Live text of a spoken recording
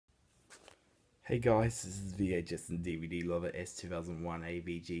Hey guys, this is VHS and DVD Lover S2001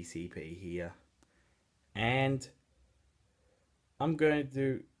 AVGCP here, and I'm going to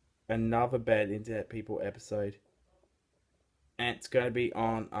do another Bad Internet People episode, and it's going to be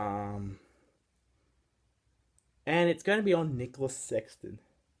on Nicholas Sexton.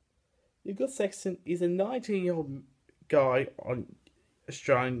 Nicholas Sexton is a 19-year-old guy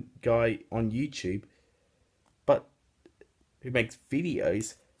Australian guy on YouTube, but who makes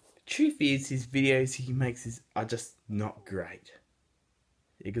videos. The truth is, his videos he makes are just not great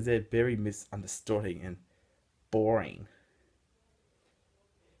because they're very misunderstood and boring.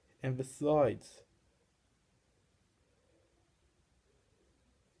 And besides,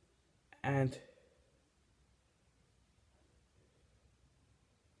 and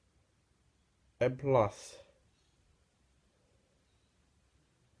and plus,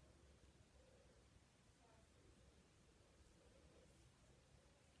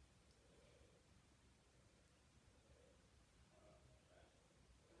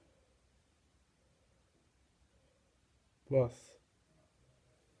 plus,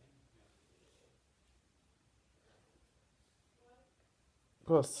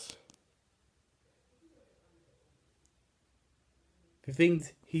 plus, the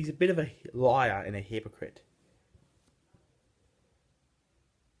things he's a bit of a liar and a hypocrite.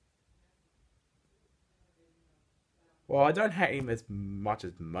 Well, I don't hate him as much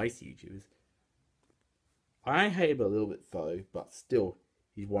as most YouTubers. I hate him a little bit though, but still,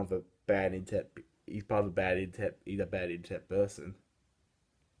 he's one of the bad internet. He's part of the bad internet. He's a bad internet person.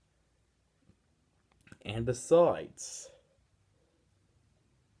 And besides,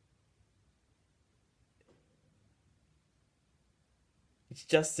 it's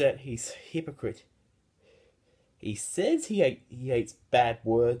just that he's a hypocrite. He says he hates bad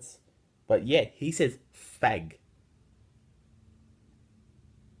words, but yet he says fag.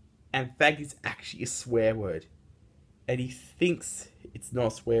 And fag is actually a swear word. And he thinks it's not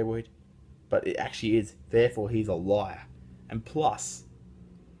a swear word, but it actually is. Therefore, he's a liar. And plus,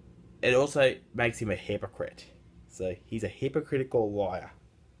 it also makes him a hypocrite. So, he's a hypocritical liar.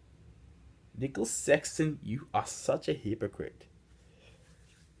 Nicholas Sexton, you are such a hypocrite.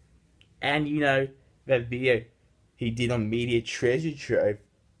 And you know, that video he did on Media Treasure Trove,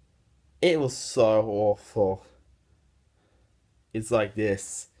 it was so awful. It's like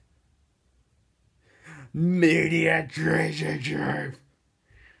this. Media Treasure Trove.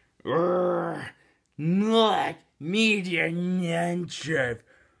 Not Media Trove.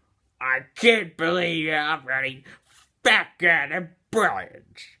 I can't believe you're uploading Fat Cat and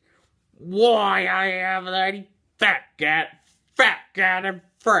Brilliant. Why are you uploading Fat Cat and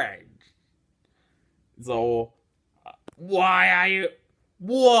Friends? So, why are you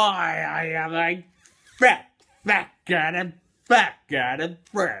uploading Fat Cat and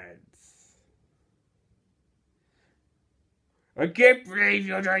Friends? I can't believe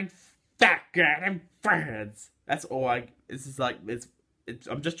you're doing Fat Cat and Friends. That's all this is like,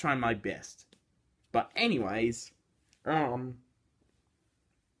 I'm just trying my best. But anyways, and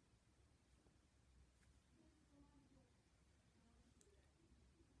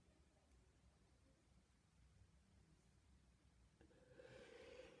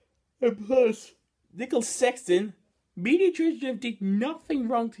plus, Nicholas Sexton, Media Treasure did nothing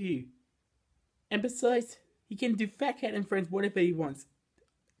wrong to you. And besides, he can do Fat Cat and Friends whatever he wants.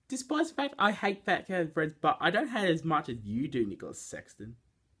 Despite the fact I hate Fat Cat and Friends, but I don't hate it as much as you do, Nicholas Sexton.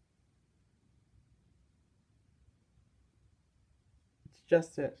 It's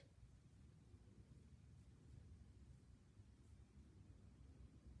just it.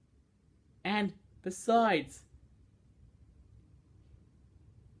 And besides,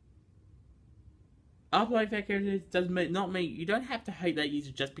 upload Fat Cat does not mean you don't have to hate that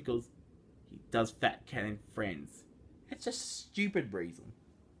user just because he does Fat Cat and Friends. It's just a stupid reason.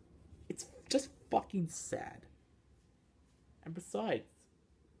 It's just fucking sad. And besides,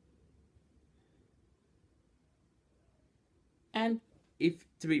 and if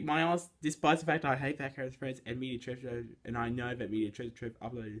to be my honest, despite the fact I hate Fat Cat and Friends and Media Treasure, and I know that Media Treasure Trove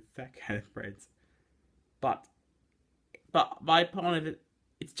uploaded Fat Cat and Friends, but my point of it,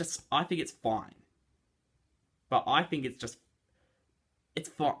 it's just I think it's fine. But I think it's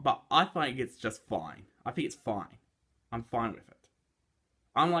fine. But I think it's just fine. I think it's fine. I'm fine with it.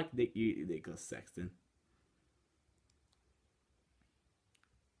 Unlike Nicholas Sexton.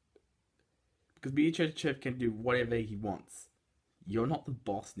 Because Media Treasure Trove can do whatever he wants. You're not the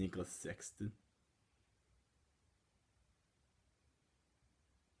boss, Nicholas Sexton.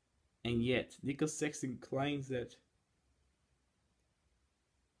 And yet, Nicholas Sexton claims that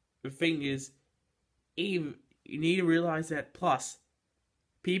the thing is, you need to realize that plus,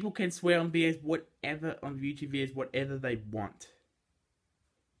 People can swear on videos, whatever, on YouTube videos, whatever they want.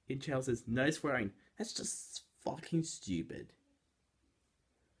 Intel says no swearing. That's just fucking stupid.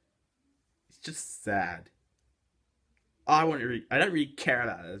 It's just sad. I don't really care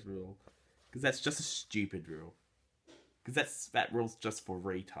about this rule, because that's just a stupid rule. Because that rule's just for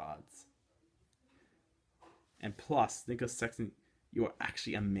retards. And plus, Nicholas Sexton, you are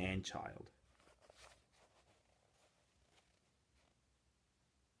actually a man-child.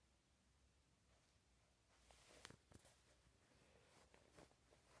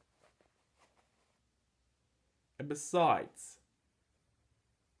 And besides,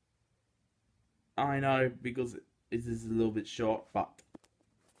 I know because this is a little bit short, but...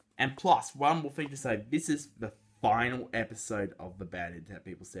 And plus, one more thing to say, this is the final episode of the Bad Internet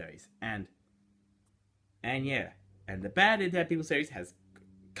People series. And yeah, and the Bad Internet People series has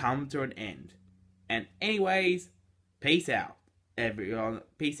come to an end. And anyways, peace out, everyone.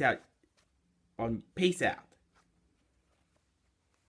 Peace out.